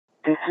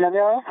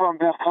Christiana from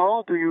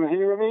Bertrand, do you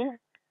hear me?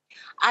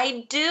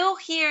 I do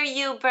hear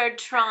you,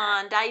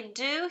 Bertrand. I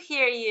do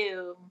hear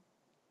you.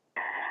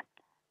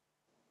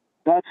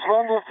 That's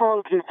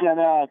wonderful,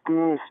 Christiana,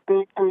 to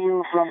speak to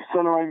you from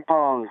Solar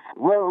Impulse.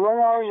 Where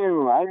are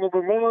you? I'm in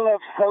the middle of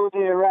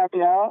Saudi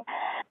Arabia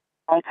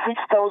at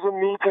 6,000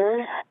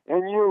 meters,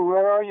 and you,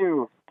 where are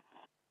you?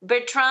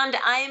 Bertrand,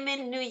 I am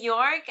in New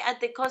York at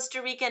the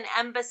Costa Rican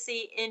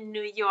Embassy in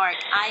New York.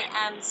 I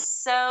am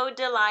so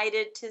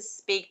delighted to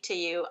speak to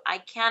you. I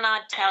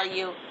cannot tell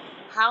you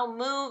how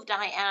moved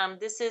I am.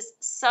 This is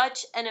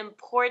such an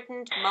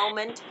important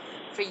moment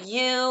for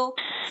you,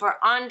 for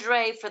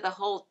Andre, for the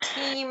whole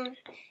team.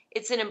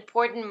 It's an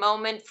important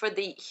moment for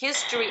the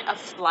history of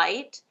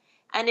flight.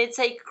 And it's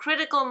a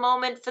critical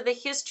moment for the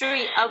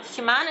history of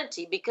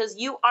humanity because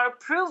you are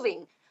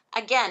proving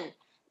again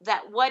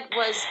that what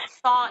was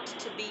thought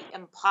to be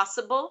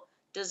impossible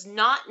does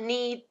not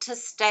need to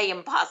stay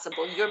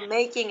impossible. You're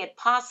making it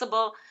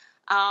possible.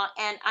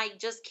 And I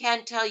just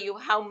can't tell you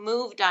how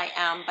moved I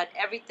am, but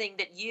everything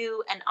that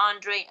you and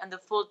Andre and the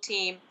full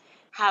team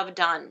have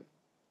done.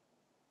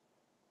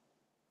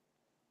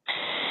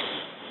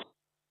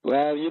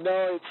 Well,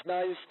 it's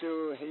nice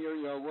to hear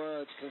your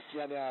words,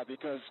 Christiana,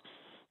 because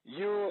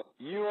you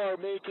are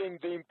making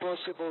the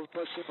impossible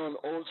possible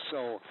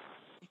also.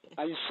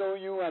 I saw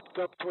you at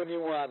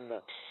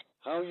COP21,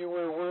 how you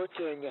were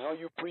working, how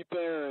you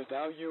prepared,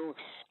 how you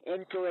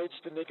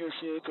encouraged the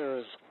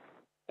negotiators,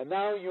 and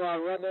now you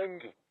are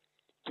running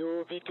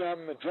to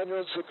become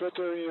General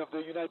Secretary of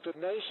the United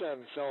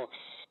Nations. So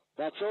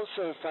that's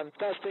also a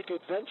fantastic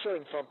adventure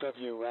in front of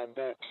you,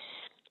 and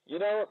you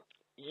know,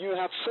 you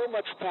have so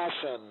much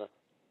passion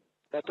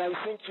that I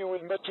think you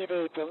will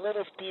motivate a lot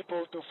of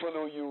people to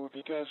follow you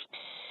because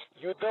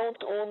you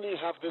don't only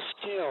have the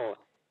skill,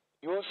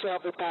 you also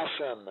have the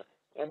passion,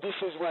 and this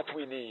is what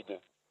we need.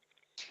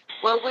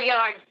 Well, we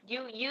are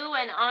you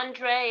and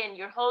Andre and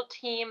your whole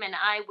team and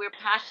we're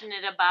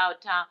passionate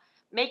about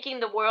making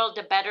the world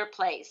a better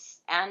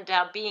place and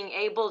being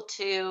able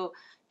to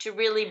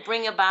really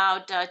bring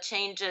about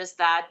changes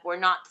that were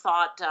not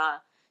thought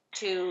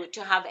to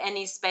have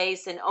any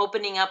space and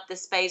opening up the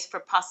space for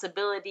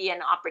possibility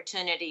and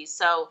opportunity.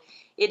 So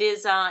it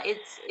is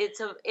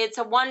it's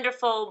a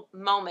wonderful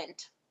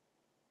moment.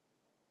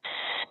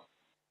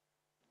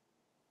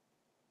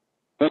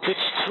 But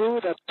it's true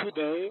that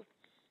today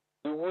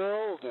the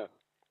world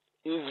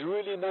is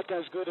really not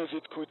as good as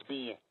it could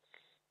be.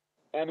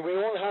 And we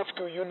all have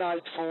to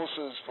unite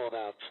forces for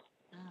that.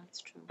 Oh,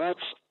 that's true. But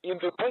in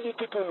the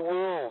political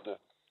world,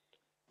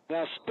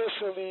 they're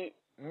especially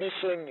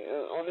missing,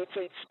 or let's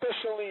say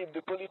especially in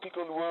the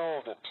political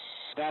world,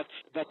 that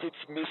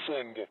it's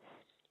missing.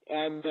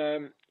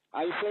 And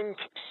I think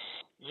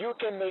you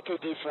can make a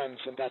difference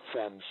in that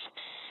sense.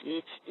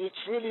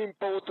 It's really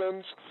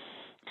important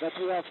that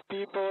we have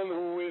people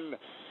who will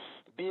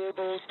be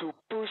able to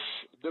push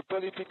the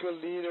political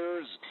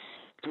leaders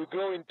to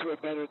go into a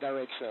better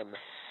direction.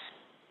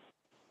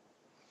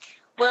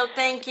 Well,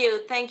 thank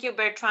you,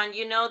 Bertrand.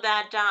 You know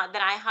that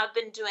I have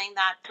been doing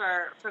that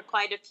for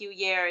quite a few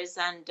years,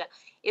 and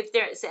if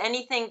there's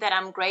anything that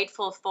I'm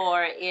grateful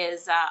for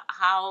is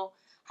how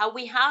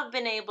we have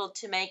been able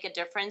to make a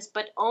difference,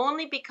 but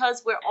only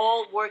because we're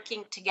all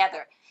working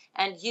together.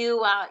 And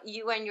you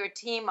and your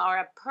team are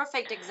a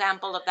perfect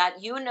example of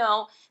that. You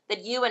know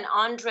that you and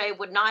Andre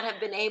would not have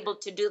been able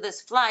to do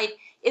this flight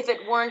if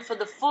it weren't for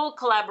the full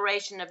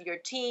collaboration of your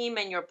team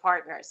and your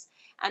partners.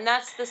 And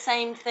that's the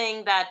same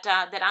thing that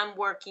I'm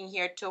working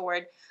here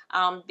toward,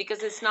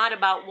 because it's not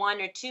about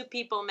one or two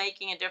people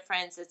making a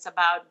difference. It's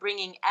about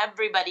bringing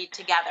everybody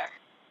together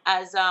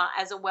as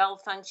a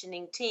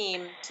well-functioning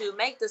team to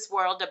make this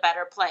world a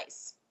better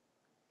place.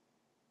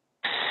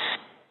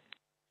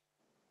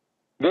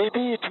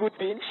 Maybe it would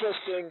be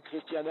interesting,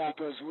 Christiana,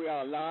 because we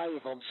are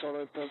live on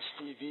Solar Pulse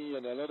TV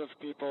and a lot of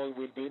people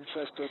will be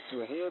interested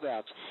to hear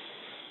that.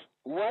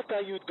 What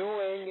are you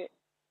doing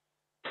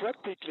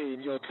practically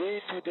in your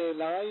day-to-day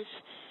life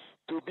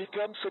to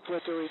become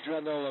Secretary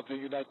General of the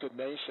United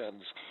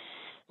Nations?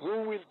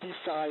 Who will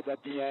decide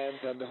at the end,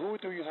 and who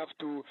do you have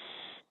to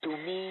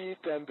meet,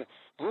 and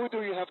who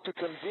do you have to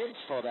convince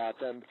for that?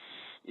 And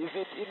is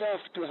it enough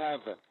to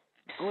have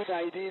good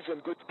ideas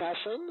and good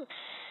passion,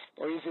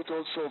 or is it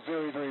also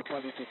very, very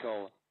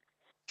political?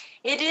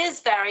 It is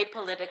very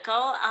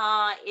political.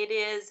 It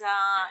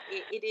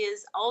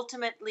is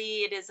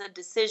ultimately it is a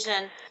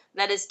decision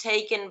that is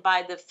taken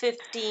by the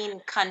 15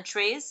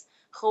 countries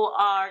who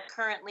are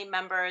currently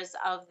members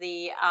of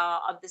the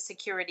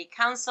Security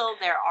Council.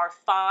 There are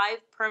 5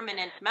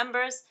 permanent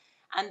members,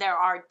 and there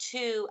are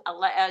 10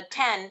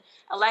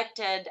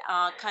 elected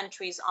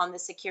countries on the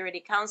Security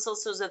Council.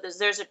 So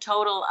there's a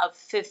total of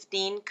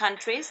 15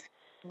 countries.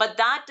 But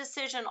that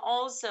decision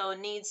also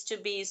needs to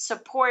be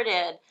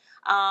supported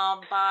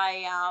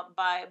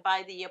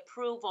by the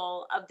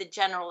approval of the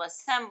General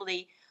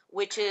Assembly,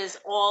 which is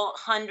all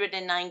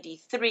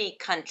 193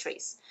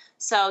 countries.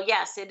 So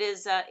yes, it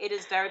is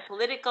very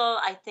political.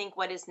 I think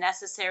what is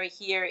necessary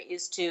here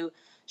is to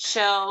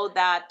show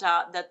that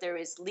that there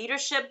is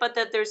leadership, but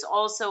that there's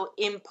also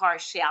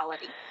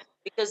impartiality.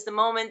 Because the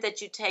moment that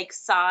you take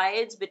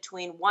sides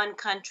between one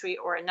country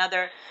or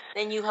another,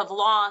 then you have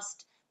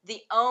lost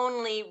the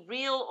only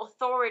real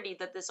authority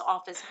that this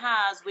office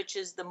has, which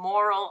is the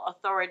moral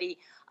authority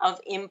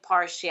of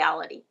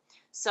impartiality.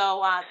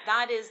 So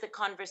that is the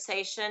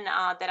conversation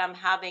that I'm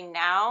having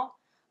now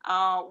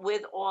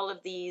with all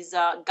of these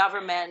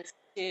governments,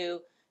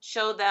 to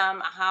show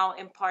them how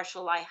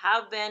impartial I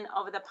have been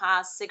over the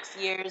past 6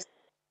 years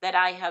that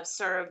I have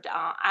served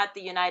at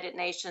the United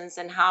Nations,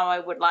 and how I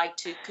would like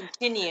to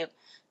continue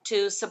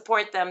to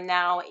support them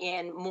now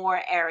in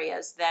more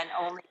areas than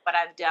only what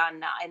I've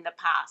done in the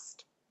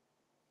past.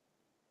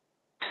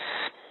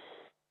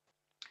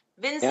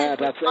 Vincent, Yeah,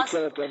 that's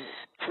excellent. And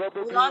we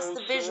probably lost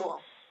the also,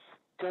 visual.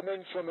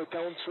 coming from a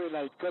country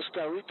like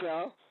Costa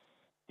Rica,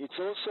 it's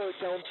also a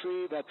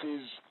country that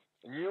is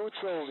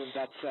neutral in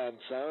that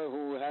sense,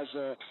 who has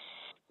a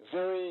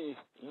very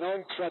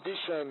long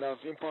tradition of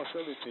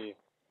impartiality.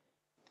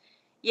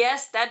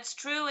 Yes, that's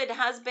true. It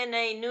has been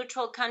a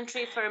neutral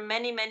country for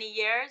many, many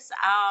years.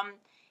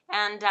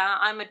 And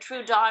I'm a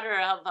true daughter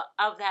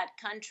of that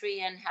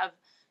country, and have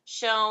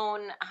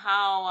shown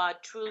how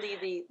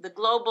truly the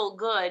global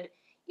good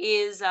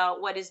is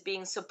what is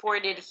being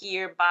supported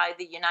here by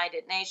the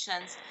United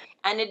Nations.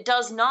 And it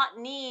does not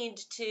need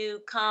to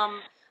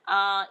come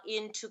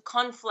into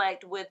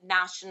conflict with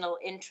national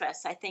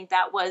interests. I think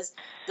that was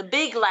the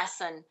big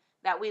lesson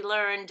that we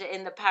learned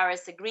in the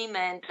Paris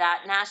Agreement,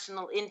 that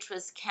national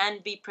interests can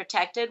be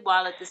protected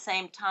while at the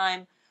same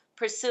time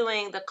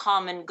pursuing the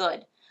common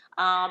good.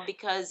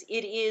 Because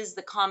it is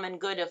the common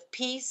good of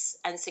peace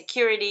and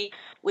security,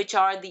 which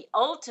are the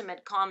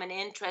ultimate common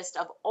interest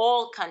of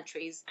all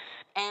countries,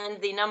 and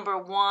the number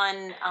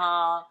one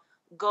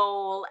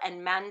goal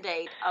and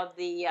mandate of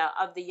the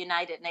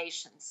United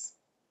Nations.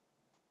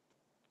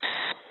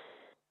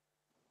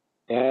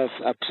 Yes,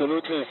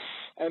 absolutely.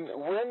 And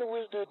when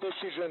will the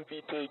decision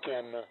be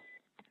taken?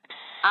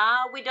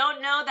 We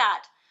don't know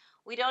that.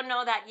 We don't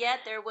know that yet.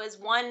 There was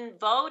one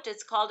vote.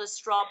 It's called a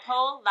straw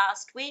poll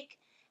last week.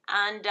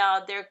 And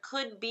there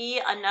could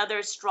be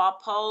another straw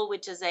poll,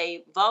 which is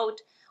a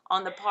vote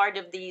on the part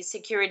of the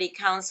Security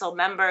Council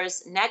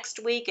members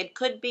next week. It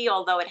could be,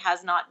 although it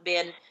has not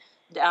been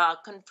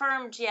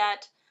confirmed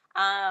yet.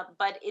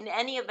 But in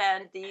any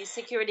event, the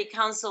Security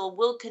Council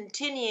will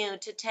continue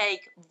to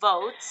take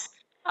votes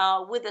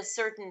with a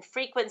certain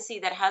frequency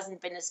that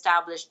hasn't been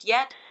established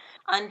yet,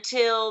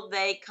 until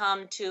they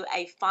come to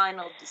a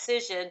final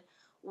decision,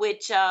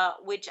 which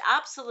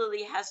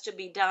absolutely has to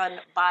be done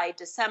by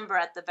December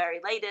at the very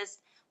latest.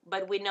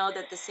 But we know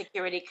that the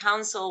Security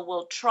Council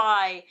will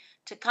try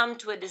to come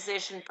to a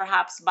decision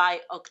perhaps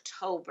by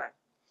October.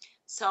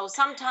 So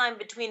sometime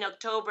between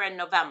October and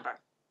November.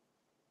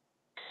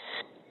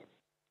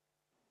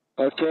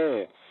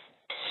 Okay.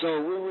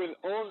 So we will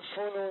all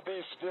follow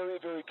this very,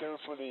 very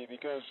carefully,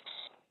 because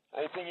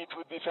I think it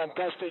would be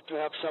fantastic to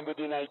have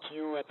somebody like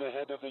you at the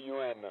head of the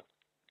UN.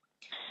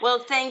 Well,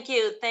 thank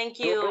you. Thank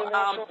you. To bring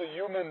also the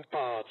human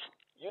part.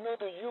 You know,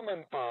 the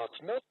human part.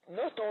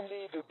 Not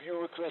only the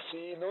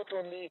bureaucracy, not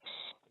only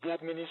the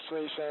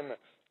administration,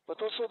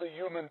 but also the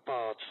human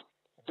part.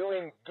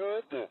 Doing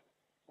good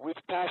with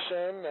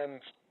passion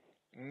and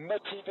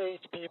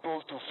motivate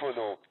people to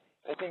follow.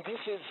 I think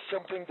this is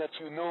something that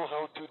you know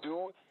how to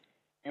do.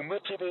 You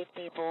motivate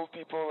people,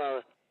 people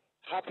are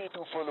happy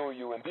to follow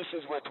you, and this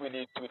is what we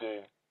need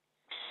today.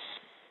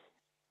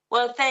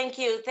 Well, thank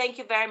you. Thank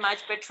you very much,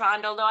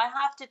 Bertrand. Although I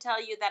have to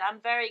tell you that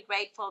I'm very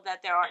grateful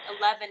that there are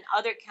 11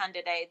 other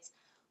candidates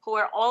who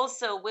are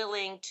also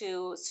willing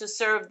to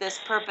serve this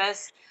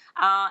purpose.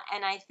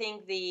 And I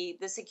think the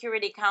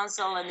Security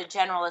Council and the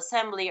General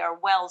Assembly are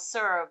well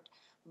served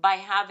by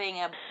having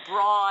a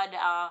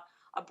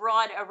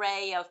broad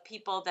array of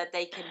people that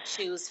they can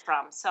choose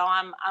from. So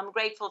I'm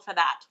grateful for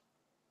that.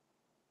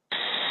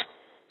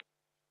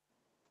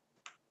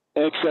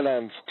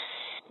 Excellent.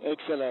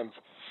 Excellent.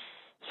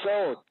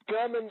 So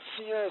come and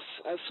see us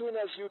as soon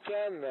as you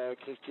can,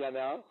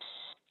 Christiana.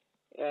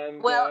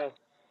 And well,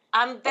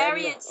 I'm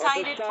very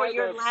excited for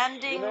your of,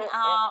 landing. You know,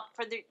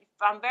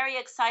 I'm very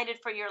excited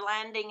for your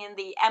landing in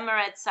the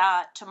Emirates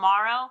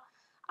tomorrow.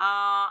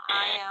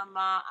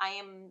 I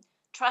am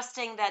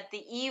trusting that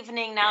the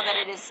evening, now that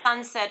it is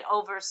sunset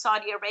over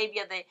Saudi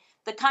Arabia,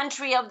 the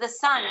country of the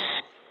sun,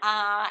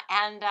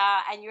 and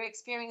you're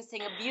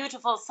experiencing a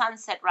beautiful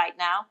sunset right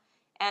now.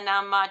 And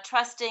I'm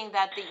trusting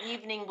that the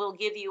evening will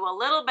give you a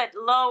little bit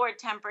lower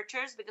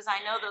temperatures, because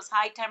I know those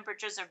high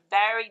temperatures are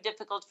very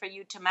difficult for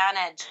you to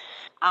manage,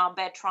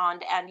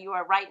 Bertrand. And you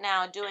are right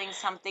now doing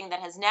something that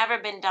has never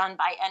been done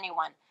by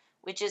anyone,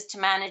 which is to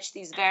manage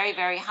these very,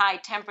 very high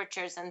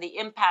temperatures and the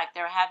impact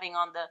they're having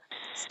on the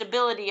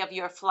stability of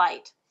your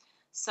flight.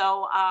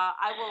 So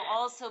I will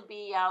also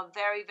be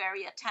very,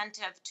 very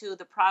attentive to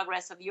the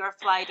progress of your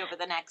flight over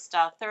the next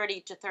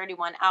 30 to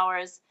 31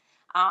 hours.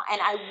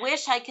 And I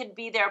wish I could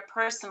be there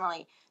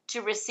personally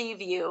to receive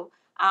you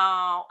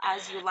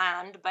as you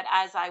land. But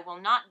as I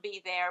will not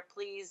be there,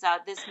 please,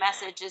 this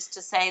message is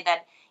to say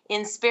that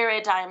in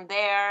spirit, I'm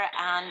there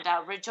and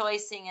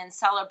rejoicing and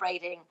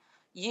celebrating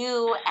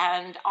you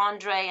and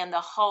Andre and the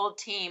whole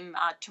team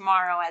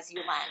tomorrow as you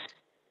land.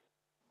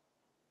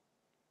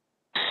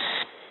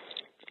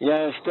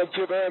 Yes, thank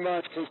you very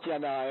much,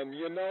 Christiana. And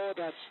you know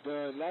that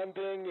the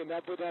landing in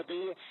Abu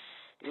Dhabi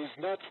is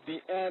not the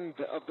end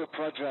of the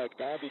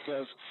project,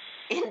 because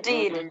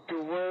Indeed. we're going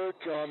to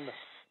work on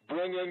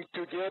bringing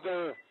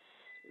together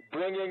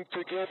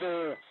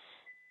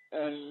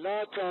a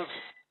lot of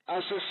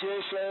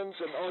associations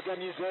and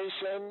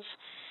organizations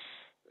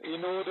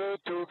in order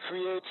to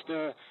create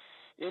the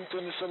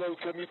International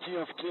Committee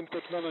of Clean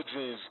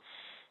Technologies,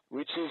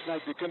 which is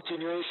like the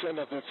continuation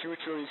of the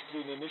Future is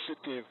Clean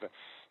initiative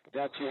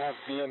that you have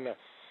been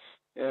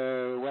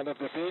one of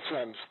the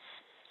patrons.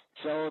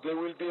 So there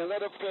will be a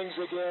lot of things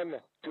again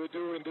to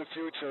do in the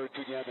future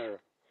together.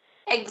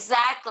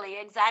 Exactly.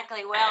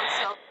 Well,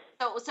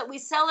 so we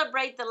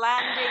celebrate the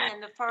landing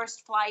and the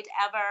first flight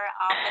ever,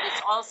 but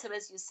it's also,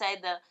 as you say,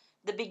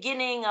 the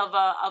beginning of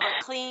a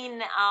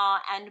clean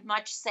and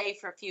much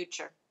safer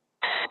future.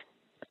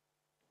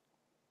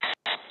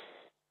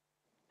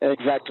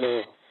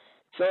 Exactly.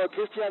 So,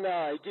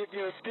 Christiana, I give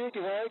you a big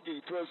hug.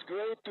 It was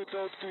great to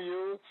talk to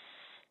you.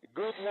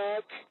 Good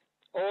luck,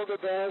 all the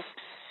best,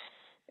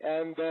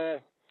 and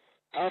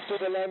after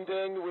the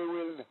landing, we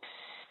will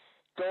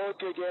talk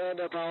again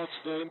about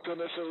the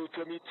International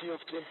Committee of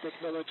Clean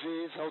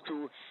Technologies, how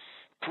to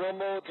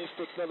promote these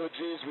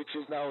technologies, which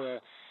is now a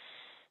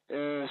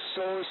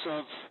source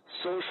of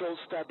social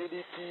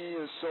stability,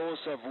 a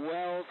source of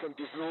wealth and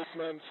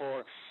development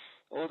for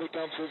all the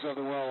countries of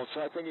the world.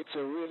 So I think it's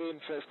a really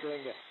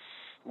interesting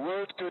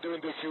work to do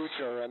in the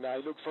future, and I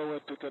look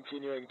forward to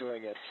continuing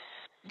doing it.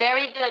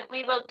 Very good.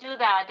 We will do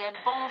that, and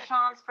bon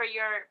chance for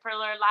your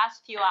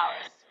last few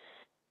hours.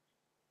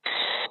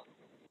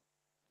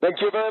 Thank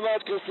you very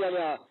much,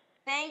 Christiana.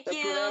 Thank Thank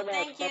you. very much.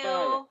 Thank you.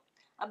 Bye-bye.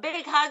 A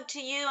big hug to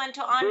you and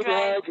to Andre. Big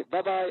hug.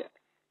 Bye-bye.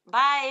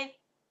 Bye.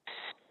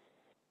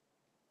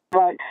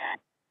 Bye.